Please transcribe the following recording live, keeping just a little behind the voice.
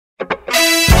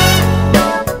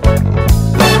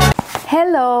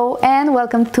Hello and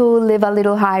welcome to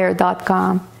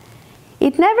livealittlehigher.com.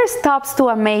 It never stops to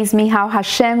amaze me how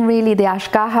Hashem really, the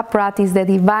Ashgaha Prat, is the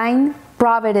divine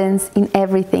providence in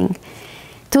everything.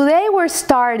 Today we're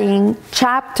starting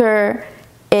chapter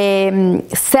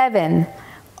 7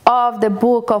 of the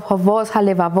book of Hovot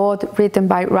HaLevavot, written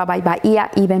by Rabbi Bahia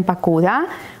Ibn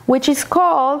Pakuda, which is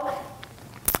called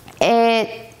the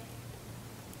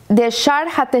Shar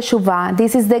HaTeshuvah.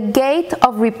 This is the gate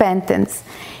of repentance.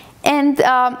 And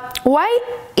why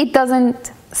it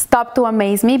doesn't stop to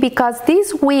amaze me? Because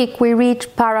this week we reach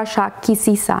Parashat Ki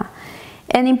Sisa.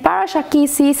 And in Parashat Ki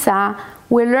Sisa,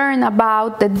 we learn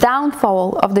about the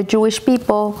downfall of the Jewish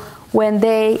people when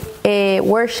they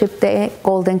worship the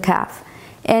golden calf.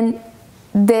 And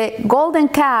the golden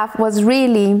calf was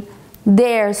really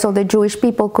there so the Jewish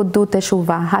people could do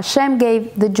teshuvah. Hashem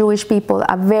gave the Jewish people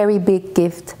a very big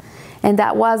gift. And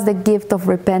that was the gift of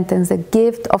repentance, the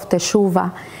gift of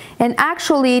teshuvah. And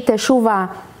actually,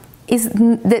 teshuvah is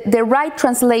the right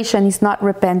translation is not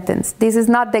repentance. This is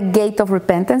not the gate of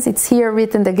repentance. It's here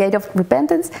written the gate of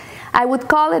repentance. I would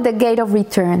call it the gate of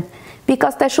return.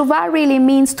 Because teshuvah really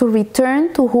means to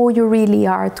return to who you really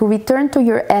are, to return to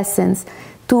your essence,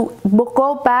 to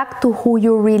go back to who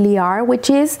you really are,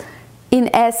 which is, in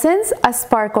essence, a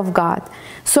spark of God.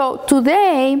 So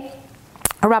today,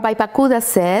 Rabbi Pakuda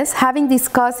says, having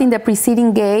discussed in the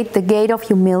preceding gate, the gate of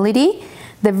humility,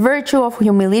 the virtue of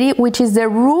humility, which is the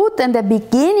root and the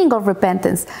beginning of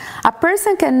repentance. A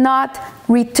person cannot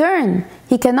return.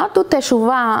 He cannot do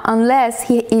teshuvah unless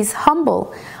he is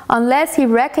humble, unless he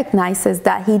recognizes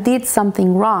that he did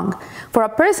something wrong. For a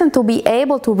person to be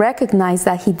able to recognize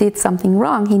that he did something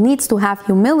wrong, he needs to have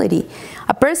humility.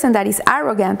 A person that is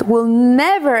arrogant will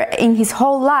never in his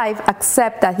whole life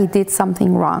accept that he did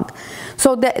something wrong.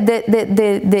 So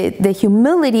the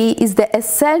humility is the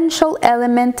essential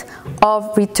element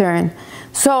of return.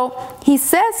 So he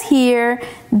says here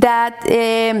that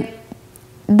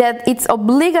that it's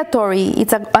obligatory,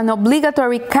 it's an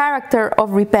obligatory character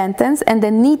of repentance and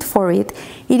the need for it.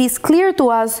 It is clear to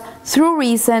us through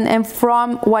reason and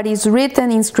from what is written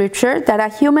in Scripture that a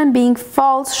human being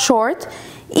falls short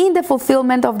in the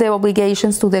fulfillment of the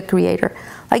obligations to the Creator.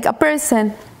 Like a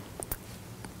person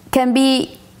can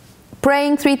be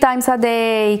praying 3 times a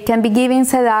day, can be giving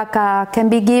tzedakah, can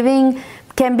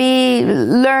be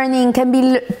learning, can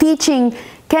be teaching,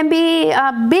 can be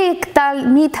a big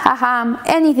Talmid Hacham,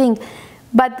 anything,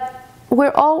 but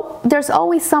there's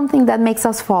always something that makes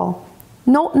us fall.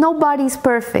 Nobody's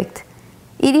perfect.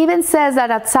 It even says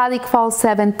that a tzaddik falls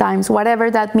 7 times,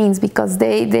 whatever that means, because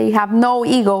they have no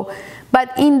ego.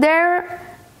 But in their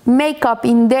makeup,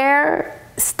 in their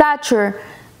stature,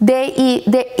 they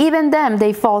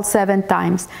fall 7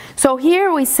 times. So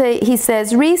here he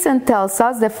says, reason tells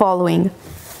us the following.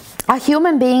 A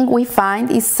human being, we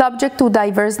find, is subject to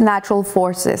diverse natural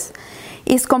forces,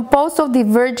 is composed of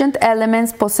divergent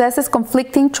elements, possesses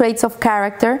conflicting traits of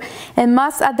character, and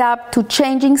must adapt to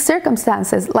changing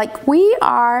circumstances. Like, we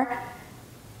are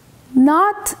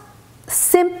not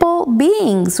simple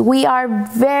beings. We are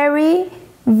very,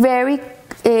 very,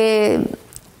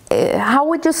 how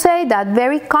would you say that?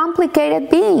 Very complicated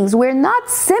beings. We're not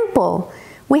simple.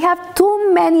 We have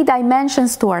too many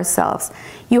dimensions to ourselves.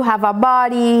 You have a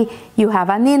body, you have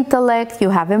an intellect, you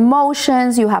have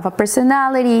emotions, you have a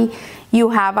personality, you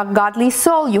have a godly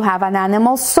soul, you have an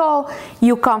animal soul,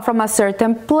 you come from a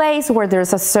certain place where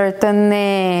there's a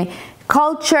certain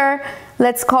culture,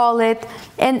 let's call it,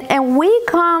 and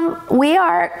we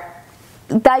are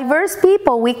diverse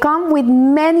people. We come with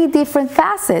many different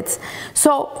facets.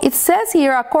 So it says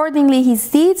here, accordingly, his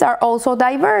deeds are also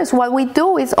diverse. What we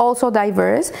do is also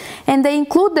diverse, and they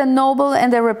include the noble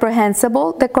and the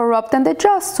reprehensible, the corrupt and the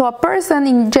just. So a person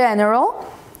in general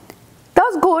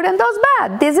does good and does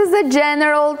bad. This is the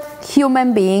general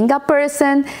human being, a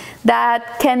person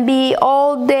that can be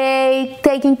all day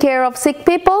taking care of sick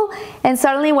people, and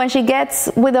suddenly when she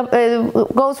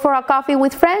goes for a coffee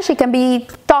with friends, she can be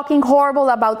talking horrible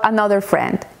about another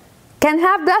friend. Can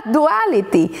have that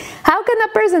duality. How can a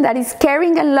person that is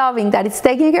caring and loving, that is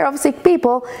taking care of sick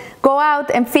people, go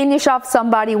out and finish off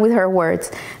somebody with her words?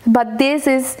 But this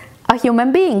is a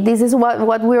human being. This is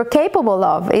what we're capable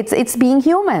of. It's being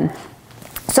human.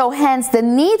 So hence the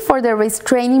need for the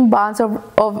restraining bonds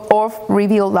of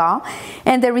revealed law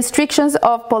and the restrictions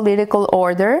of political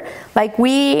order. Like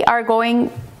we are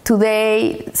going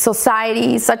today,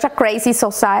 society, such a crazy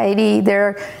society,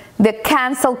 the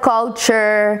cancel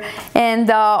culture and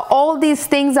all these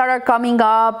things that are coming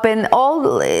up and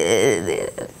all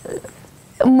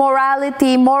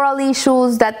morality, moral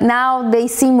issues that now they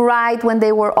seem right when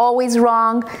they were always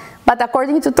wrong, but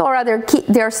according to Torah,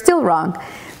 they're still wrong.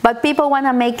 But people want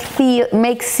to make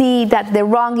see that the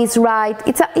wrong is right.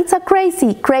 It's a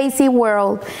crazy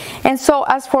world. And so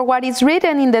as for what is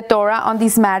written in the Torah on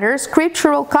these matters,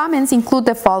 scriptural comments include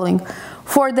the following.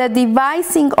 For the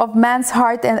devising of man's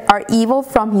heart are evil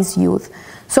from his youth.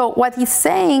 So what he's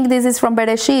saying, this is from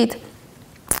Bereshit,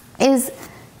 is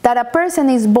that a person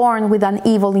is born with an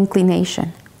evil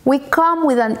inclination. We come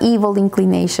with an evil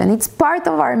inclination. It's part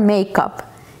of our makeup.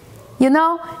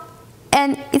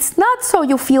 And it's not so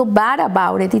you feel bad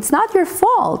about it. It's not your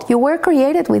fault. You were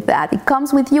created with that. It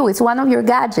comes with you. It's one of your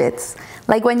gadgets.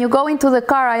 Like when you go into the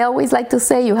car, I always like to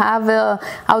say you have an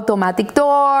automatic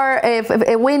door,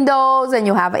 windows, and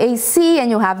you have AC, and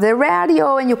you have the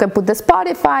radio, and you can put the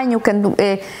Spotify, and you can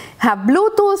have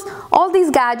Bluetooth. All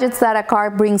these gadgets that a car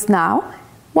brings now.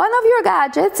 One of your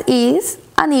gadgets is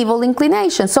an evil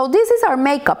inclination. So this is our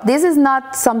makeup. This is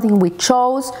not something we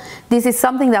chose. This is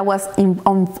something that was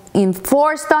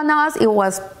enforced on us. It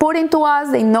was put into us.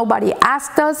 Nobody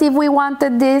asked us if we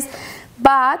wanted this.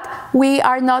 But we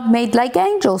are not made like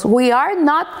angels. We are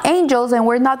not angels, and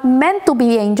we're not meant to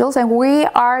be angels, and we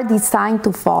are designed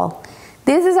to fall.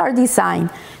 This is our design.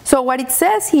 So what it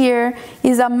says here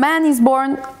is a man is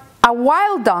born a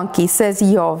wild donkey, says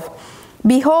Job.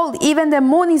 Behold, even the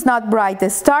moon is not bright, the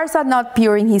stars are not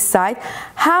pure in his sight.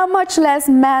 How much less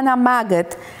man a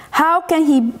maggot? How can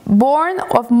he, born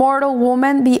of mortal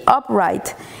woman, be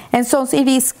upright? And so it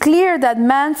is clear that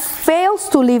man fails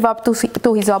to live up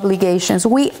to his obligations.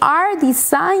 We are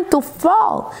designed to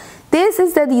fall. This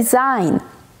is the design.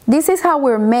 This is how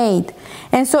we're made.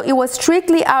 And so it was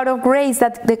strictly out of grace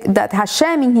that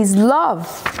Hashem, in his love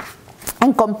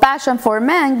and compassion for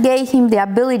man, gave him the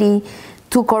ability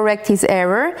to correct his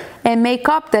error and make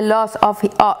up the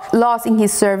loss in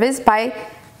his service by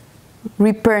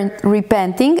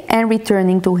repenting and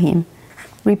returning to him.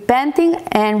 Repenting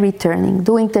and returning,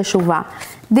 doing teshuvah.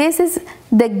 This is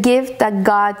the gift that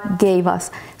God gave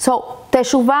us. So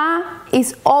teshuvah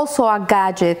is also a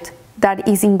gadget that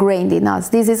is ingrained in us.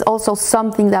 This is also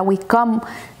something that we come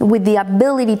with the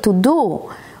ability to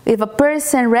do. If a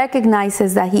person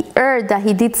recognizes that he erred, that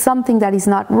he did something that is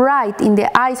not right in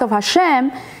the eyes of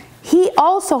Hashem, he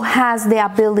also has the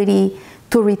ability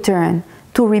to return,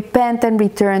 to repent and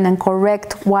return and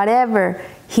correct whatever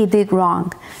he did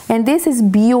wrong. And this is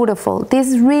beautiful.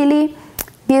 This really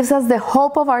gives us the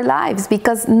hope of our lives,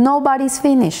 because nobody's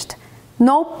finished.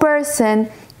 No person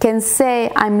can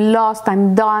say, I'm lost,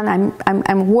 I'm done,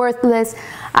 I'm worthless,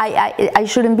 I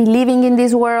shouldn't be living in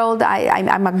this world,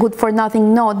 I'm a good for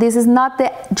nothing. No, this is not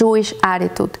the Jewish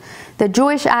attitude. The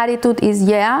Jewish attitude is,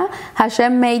 yeah,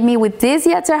 Hashem made me with this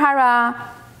Yetzer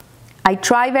Hara. I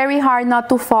try very hard not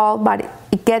to fall, but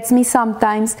it gets me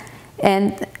sometimes,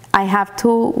 and I have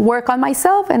to work on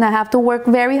myself, and I have to work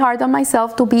very hard on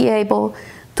myself to be able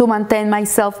to maintain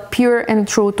myself pure and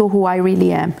true to who I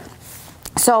really am.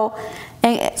 So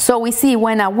we see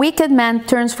when a wicked man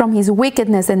turns from his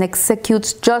wickedness and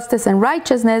executes justice and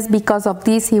righteousness, because of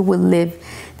this he will live.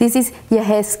 This is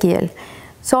Yehezkiel.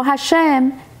 So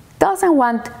Hashem doesn't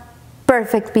want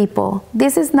perfect people.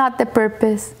 This is not the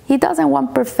purpose. He doesn't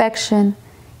want perfection.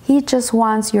 He just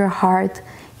wants your heart.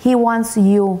 He wants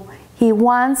you. He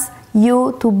wants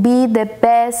you to be the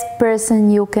best person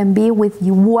you can be with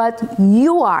what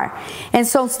you are. And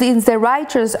so since the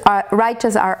righteous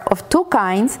are of two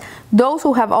kinds, those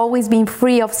who have always been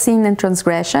free of sin and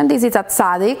transgression. This is a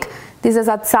tzaddik. A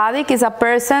tzaddik is a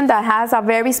person that has a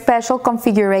very special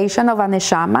configuration of a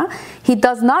neshama. He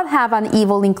does not have an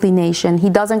evil inclination. He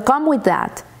doesn't come with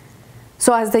that.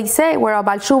 So as they say, where a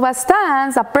Baal Tshuva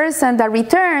stands, a person that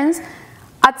returns,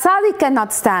 a tzaddik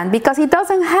cannot stand, because he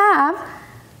doesn't have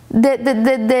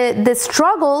the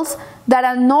struggles that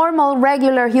a normal,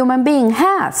 regular human being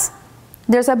has.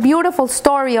 There's a beautiful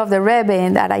story of the Rebbe,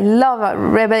 and that I love,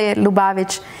 Rebbe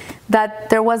Lubavitch, that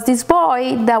there was this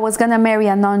boy that was going to marry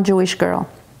a non-Jewish girl.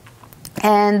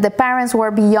 And the parents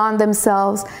were beyond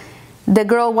themselves. The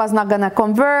girl was not going to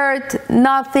convert,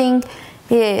 nothing.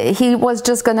 He was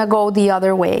just going to go the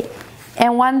other way.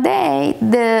 And one day,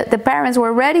 the parents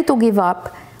were ready to give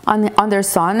up on their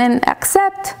son and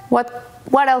accept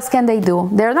what else can they do?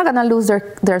 They're not going to lose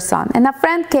their son. And a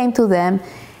friend came to them,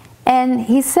 and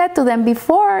he said to them,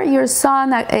 before your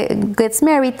son gets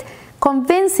married,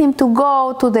 convince him to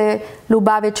go to the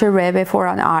Lubavitcher Rebbe for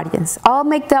an audience. I'll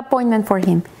make the appointment for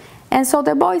him. And so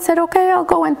the boy said, okay, I'll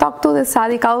go and talk to the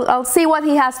tzaddik. I'll see what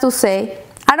he has to say.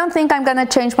 I don't think I'm going to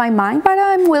change my mind, but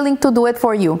I'm willing to do it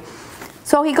for you.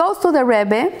 So he goes to the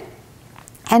Rebbe,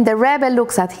 and the Rebbe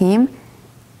looks at him,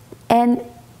 and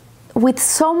with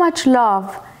so much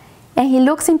love, and he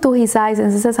looks into his eyes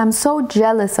and says, I'm so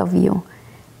jealous of you.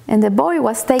 And the boy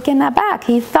was taken aback.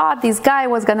 He thought this guy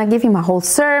was going to give him a whole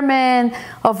sermon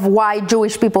of why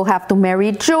Jewish people have to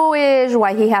marry Jewish,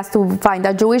 why he has to find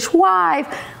a Jewish wife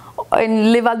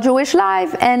and live a Jewish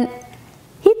life. And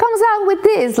he comes out with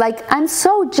this, like, I'm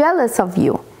so jealous of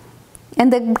you.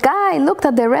 And the guy looked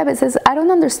at the Rebbe and says, I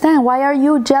don't understand. Why are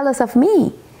you jealous of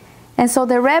me? And so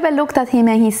the Rebbe looked at him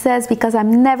and he says, because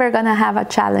I'm never going to have a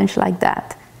challenge like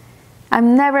that.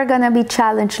 I'm never going to be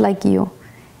challenged like you.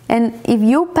 And if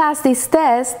you pass this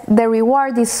test, the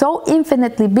reward is so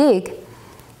infinitely big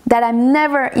that I'm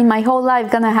never in my whole life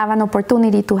going to have an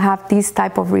opportunity to have this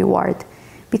type of reward,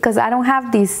 because I don't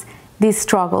have these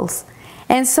struggles.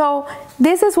 And so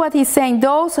this is what he's saying.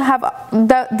 Those who have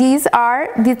these are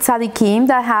the tzaddikim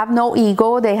that have no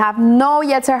ego, they have no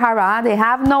yetzer hara, they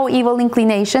have no evil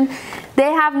inclination,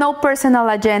 they have no personal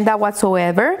agenda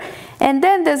whatsoever. And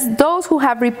then there's those who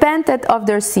have repented of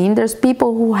their sin. There's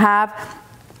people who have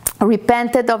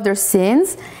repented of their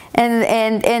sins,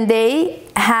 and they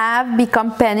have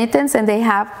become penitents, and they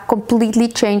have completely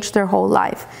changed their whole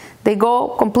life. They go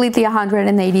completely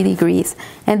 180 degrees.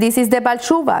 And this is the Baal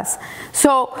Teshuvas.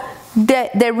 So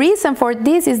the reason for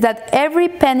this is that every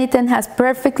penitent was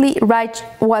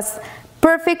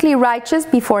perfectly righteous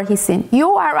before he sinned.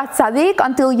 You are a tzaddik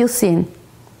until you sin.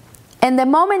 And the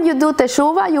moment you do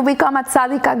teshuvah, you become a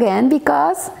tzaddik again,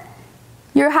 because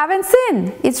you haven't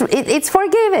sinned. It's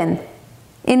forgiven.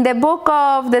 In the book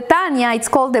of the Tanya, it's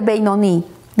called the Beinoni,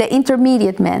 the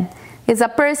intermediate man. It's a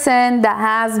person that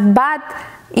has bad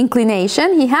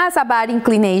inclination. He has a bad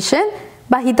inclination,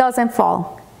 but he doesn't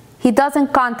fall. He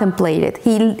doesn't contemplate it.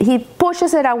 He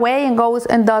pushes it away and goes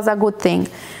and does a good thing.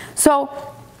 So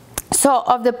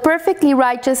of the perfectly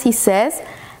righteous, he says,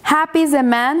 happy is the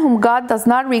man whom God does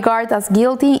not regard as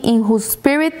guilty, in whose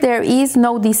spirit there is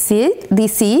no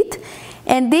deceit.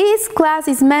 And this class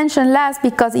is mentioned last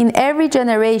because in every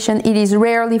generation it is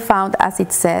rarely found, as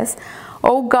it says,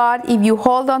 O God, if you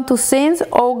hold on to sins,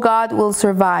 O God will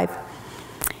survive.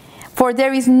 For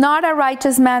there is not a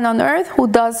righteous man on earth who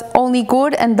does only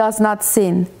good and does not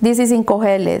sin. This is in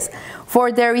Koheles.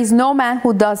 For there is no man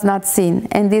who does not sin.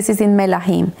 And this is in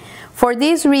Melahim. For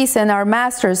this reason, our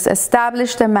masters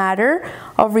established the matter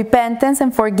of repentance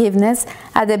and forgiveness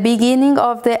at the beginning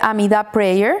of the Amidah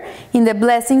prayer, in the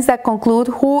blessings that conclude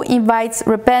who invites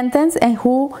repentance and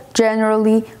who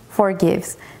generally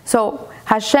forgives. So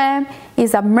Hashem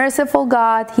is a merciful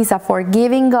God. He's a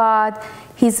forgiving God.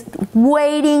 He's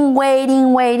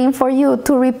waiting for you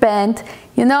to repent.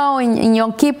 You know, in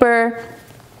Yom Kippur,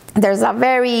 there's a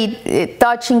very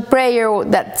touching prayer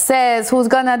that says who's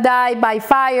gonna die by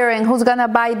fire, and who's gonna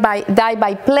die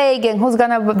by plague, and who's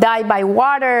gonna die by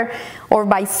water or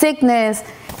by sickness.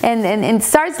 And it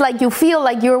starts like you feel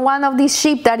like you're one of these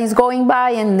sheep that is going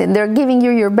by, and they're giving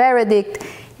you your verdict.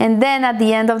 And then at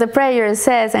the end of the prayer it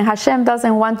says, and Hashem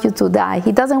doesn't want you to die.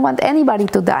 He doesn't want anybody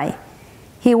to die.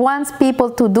 He wants people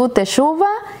to do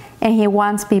teshuvah, and He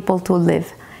wants people to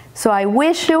live. So I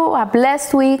wish you a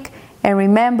blessed week, and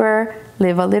remember,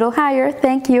 live a little higher.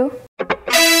 Thank you.